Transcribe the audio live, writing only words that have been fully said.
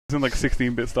was in like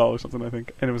 16-bit style or something, I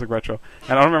think, and it was like retro.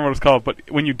 And I don't remember what it was called,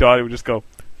 but when you died, it would just go,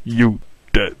 "You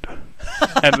dead,"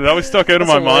 and that always stuck out of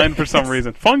my mind for some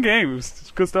reason. Fun game. It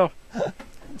was good stuff.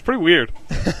 It's pretty weird.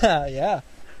 Yeah.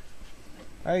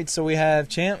 All right, so we have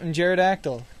Champ and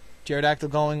Jaredactyl. Jaredactyl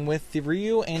going with the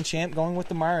Ryu, and Champ going with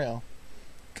the Mario.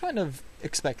 Kind of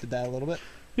expected that a little bit.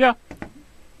 Yeah.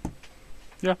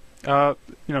 Yeah.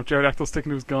 Jaredactyl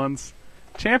sticking to his guns.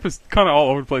 Champ is kind of all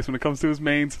over the place when it comes to his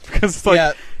mains because it's like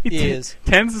yeah, he is.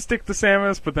 Tends to stick to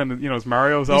Samus, but then his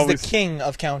Mario's he's always the king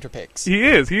of counter picks. He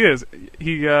is.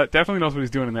 He definitely knows what he's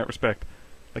doing in that respect.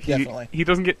 Like Definitely. He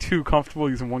doesn't get too comfortable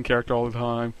using one character all the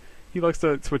time. He likes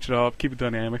to switch it up, keep it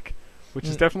dynamic, which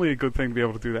is definitely a good thing to be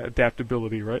able to do that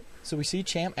adaptability, right? So we see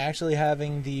Champ actually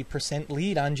having the %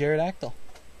 lead on Jaredactyl,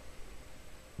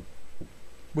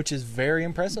 which is very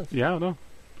impressive. Yeah, no.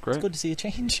 Great. It's good to see a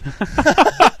change.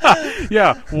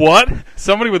 Yeah, what?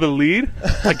 Somebody with a lead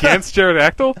against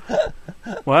Jaredactyl?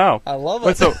 Wow. I love it.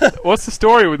 Wait, so what's the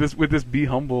story with this "Be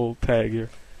Humble" tag here?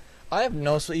 I have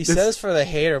no. He says for the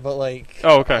hater, but like.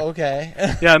 Oh, okay.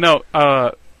 Okay. Yeah, no.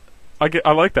 I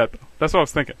like that though. That's what I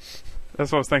was thinking.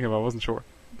 That's what I was thinking about. I wasn't sure.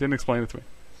 Didn't explain it to me.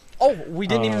 Oh, we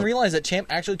didn't even realize that Champ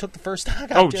actually took the first stock.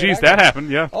 Oh, geez, that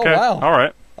happened. Yeah. Oh, okay. wow. All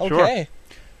right. Okay.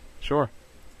 Sure.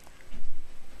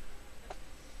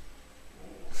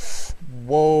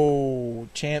 Whoa,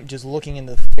 Champ just looking in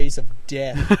the face of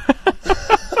death.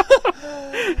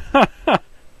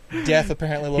 Death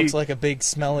apparently looks like a big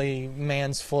smelly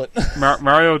man's foot.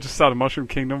 Mario just saw the Mushroom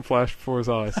Kingdom flash before his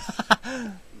eyes.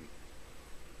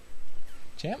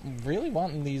 Champ really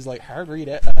wanting these like hard read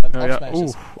up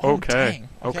smashes. Ooh, okay.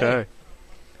 Okay.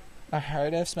 A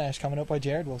hard F smash coming up by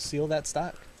Jared will seal that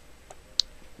stock.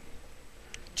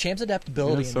 Champ's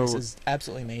adaptability in this is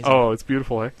absolutely amazing. Oh, it's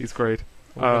beautiful, eh? He's great.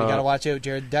 You gotta watch out,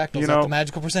 Jaredactyl's at the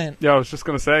magical %. Yeah, I was just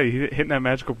gonna say, hitting that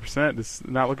magical % is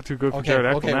not looking too good for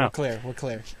Jaredactyl now. We're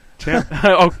clear. Champ,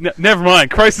 never mind.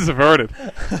 Crisis averted.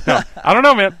 No, I don't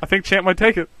know, man. I think Champ might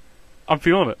take it. I'm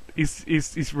feeling it.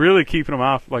 He's really keeping him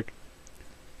off. Like,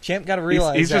 Champ got to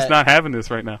realize he's just not having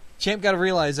this right now. Champ got to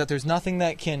realize that there's nothing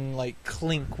that can like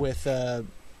clink with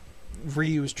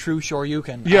Ryu's true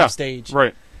Shoryuken off stage.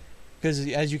 Right. Because,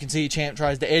 as you can see, Champ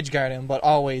tries to edge guard him, but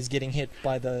always getting hit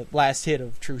by the last hit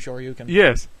of True Shoryuken.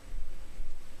 Yes.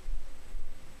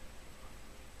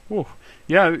 Ooh.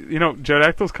 Yeah,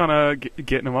 Jaredactyl's kind of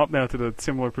getting him up now to the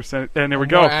similar percent. And there we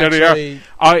go. There they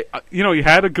are. He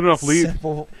had a good enough lead.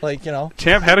 Simple,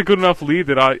 Champ had a good enough lead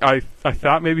that I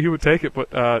thought maybe he would take it,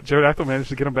 but Jaredactyl managed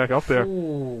to get him back up there.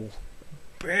 Ooh.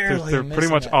 Barely they're pretty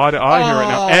much eye to eye here right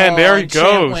now. And there he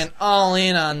goes. Champ went all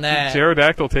in on that.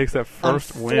 Jaredactyl takes that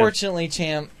first win. Unfortunately,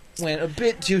 Champ went a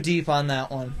bit too deep on that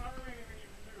one.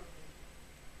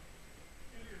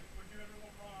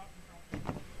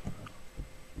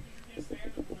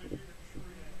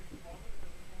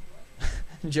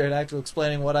 Jaredactyl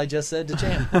explaining what I just said to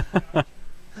Champ.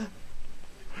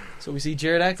 So we see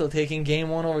Jaredactyl taking game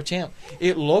 1 over Champ.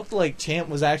 It looked like Champ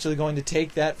was actually going to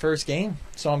take that first game.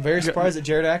 So I'm very surprised that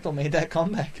Jaredactyl made that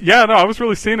comeback. Yeah, no, I was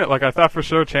really seeing it. Like, I thought for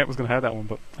sure Champ was going to have that one.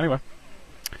 But anyway.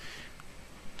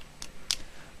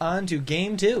 On to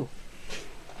game 2.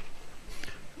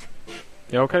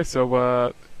 Yeah, okay,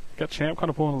 so got Champ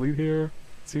kind of pulling the lead here,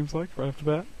 it seems like, right after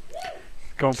that.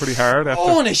 Going pretty hard.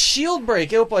 And a shield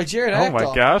break out by Jaredactyl. Oh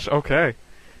my gosh, okay.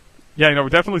 Yeah, we're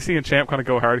definitely seeing Champ kind of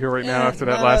go hard here right now after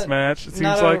that last match. It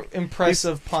seems like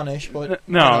impressive punish, but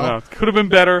no, could have been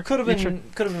better. Could have been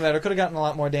better. Could have gotten a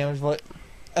lot more damage, but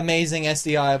amazing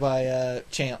SDI by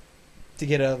Champ to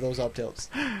get out of those up tilts.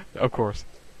 Of course,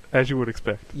 as you would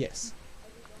expect. Yes,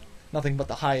 nothing but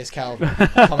the highest caliber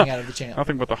coming out of the Champ.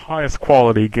 Nothing but the highest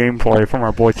quality gameplay from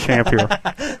our boy Champ here.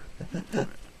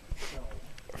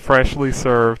 Freshly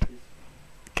served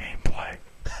gameplay.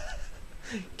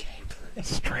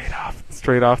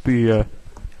 Straight off the.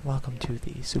 Welcome to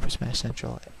the Super Smash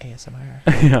Central ASMR.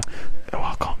 Yeah,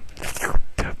 welcome.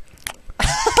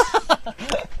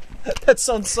 That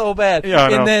sounds so bad. Yeah,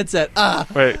 in the headset.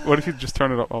 Wait, what if you just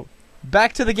turn it up? Oh.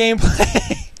 Back to the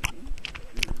gameplay.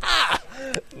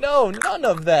 No, none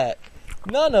of that.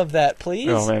 None of that, please.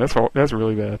 Oh man, that's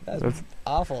really bad. That's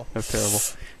awful. That's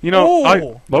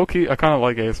terrible. Low key, I kind of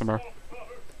like ASMR.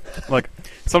 Like,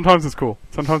 sometimes it's cool.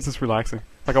 Sometimes it's relaxing.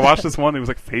 Like, I watched this one. It was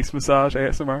like face massage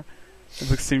ASMR. It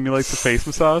like simulates the face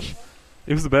massage.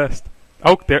 It was the best.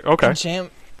 Oh, there. Okay.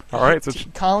 Champ. All right. So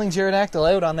calling Jaredactyl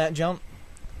out on that jump.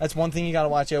 That's one thing you got to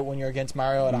watch out when you're against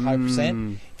Mario at a high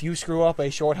 %. If you screw up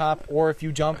a short hop or if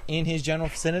you jump in his general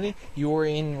vicinity, you are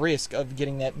in risk of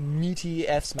getting that meaty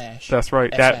F smash. That's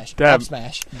right. Up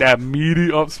smash. That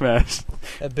meaty up smash.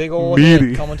 That big old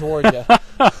hit coming towards you.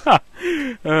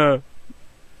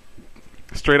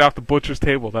 straight off the butcher's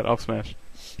table. That up smash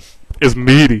is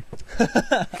meaty.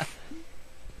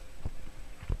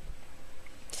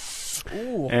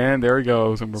 Ooh. And there he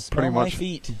goes, and we're Smell pretty my much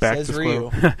feet, back says to square.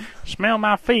 Ryu. Smell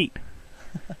my feet.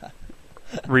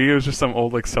 Ryu is just some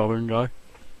old like Southern guy.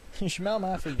 You smell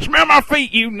my feet. Smell my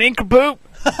feet, you nincompoop.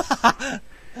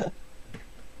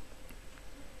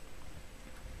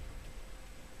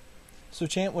 So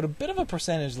Champ with a bit of a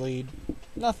percentage lead.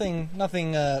 Nothing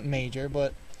major,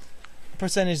 but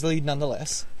percentage lead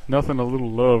nonetheless. Nothing a little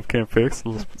love can't fix. A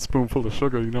little spoonful of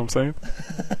sugar, you know what I'm saying?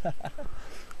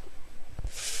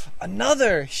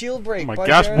 Another shield break. Oh my by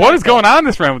gosh, Jaredactyl. what is going on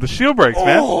this round with the shield breaks,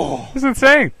 man? This is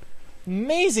insane.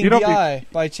 Amazing You don't DI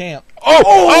by Champ.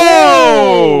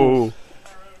 Oh!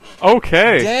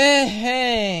 Okay.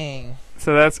 Dang.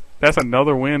 So that's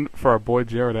another win for our boy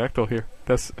Jaredactyl here.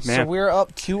 That's man. So we're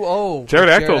up 2-0.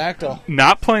 Jaredactyl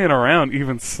not playing around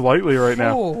even slightly right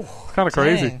now. Ooh, Kind of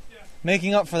crazy. dang.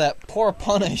 Making up for that poor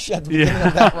punish at the beginning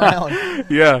of that round.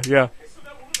 Yeah.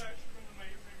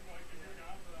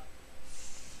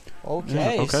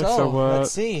 Okay, so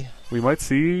let's see. We might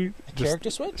see A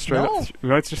character switch? straight No. up, we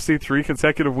might just see 3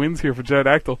 consecutive wins here for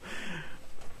Jaredactyl.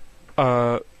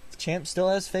 Champ still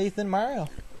has faith in Mario.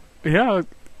 Yeah,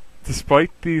 despite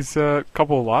these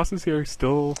couple of losses here, he's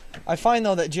still I find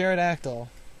though that Jaredactyl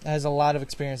has a lot of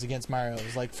experience against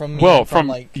Mario's, like from me, well from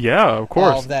like yeah, of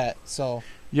course. all of that. So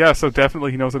Yeah, so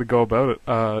definitely he knows how to go about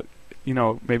it. You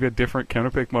know, maybe a different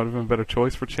counterpick might have been a better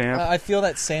choice for Champ. I feel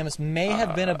that Samus may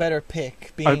have been a better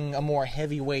pick, being a more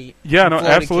heavyweight. Yeah, no, floaty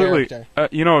absolutely. character.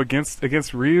 You know,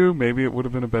 against Ryu, maybe it would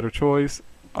have been a better choice.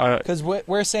 Because where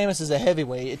Samus is a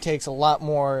heavyweight, it takes a lot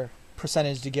more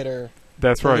percentage to get her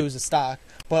That's to right. lose a stock.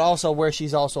 But also where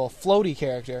she's also a floaty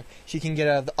character, she can get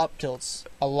out of the up tilts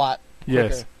a lot quicker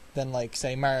Yes. than like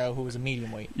say Mario, who was a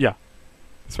medium weight. Yeah,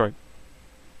 that's right.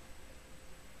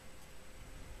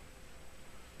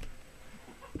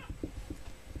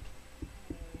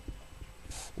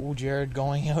 Ooh, Jared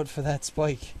going out for that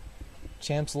spike.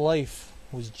 Champ's life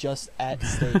was just at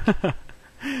stake.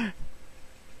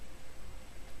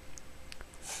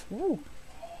 Ooh.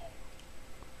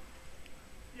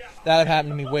 That have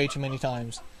happened to me way too many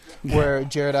times. Where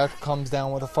Jaredactyl comes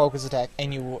down with a focus attack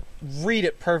and you read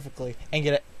it perfectly and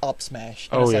get it up smash.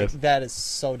 And it's yes. like, that is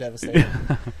so devastating.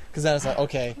 Because then it's like,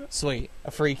 okay, sweet, a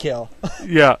free kill.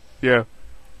 Yeah.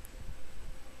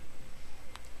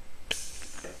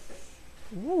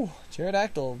 Ooh,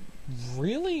 Jaredactyl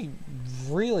really,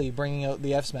 really bringing out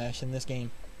the F smash in this game.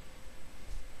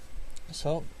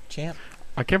 So, Champ.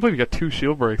 I can't believe you got 2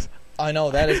 shield breaks. I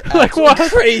know, that is Like absolutely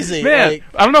what? crazy. Man, Like,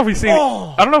 I don't know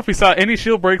if we saw any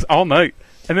shield breaks all night.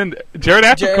 And then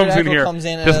Jaredactyl comes in here comes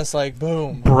in and just it's like,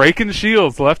 boom. breaking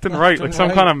shields left and right Left like and some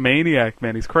right. kind of maniac,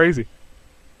 man. He's crazy.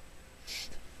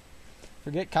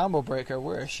 Forget combo breaker,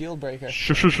 we're a shield breaker.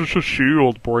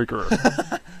 Shield breaker.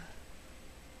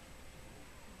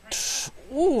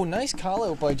 Ooh, nice call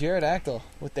out by Jaredactyl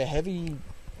with the heavy...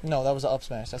 No, that was an up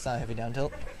smash. That's not a heavy down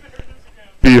tilt.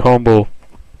 Be humble.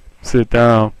 Sit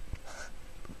down.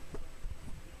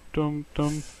 Dum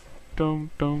dum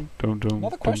dum dum dum dum.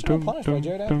 Another questionable punish by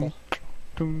Jaredactyl.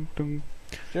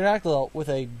 Jaredactyl with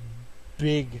a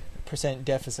big percent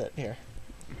deficit here.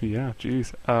 Yeah,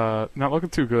 jeez. Not looking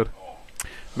too good.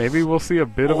 Maybe we'll see a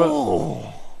bit of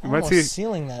a... We might see.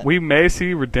 Sealing that. We may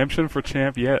see redemption for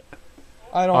Champ yet.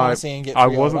 I don't want to see him get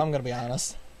 3-0, I'm going to be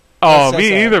honest. Oh,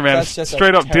 me either, man. That's just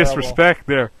Straight up terrible. disrespect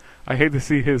there. I hate to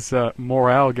see his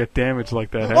morale get damaged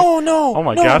like that. Oh no! Oh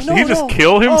my no, gosh! No, Did he just no.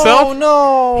 kill himself? Oh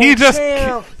no! He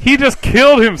just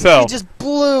killed himself. He just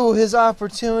blew his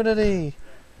opportunity.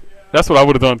 That's what I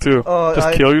would have done too.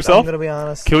 Just kill yourself. I'm gonna be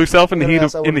honest. Kill yourself in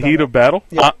the heat of battle.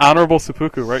 Yeah. Honorable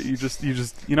seppuku, right? You just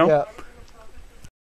you know. Yeah.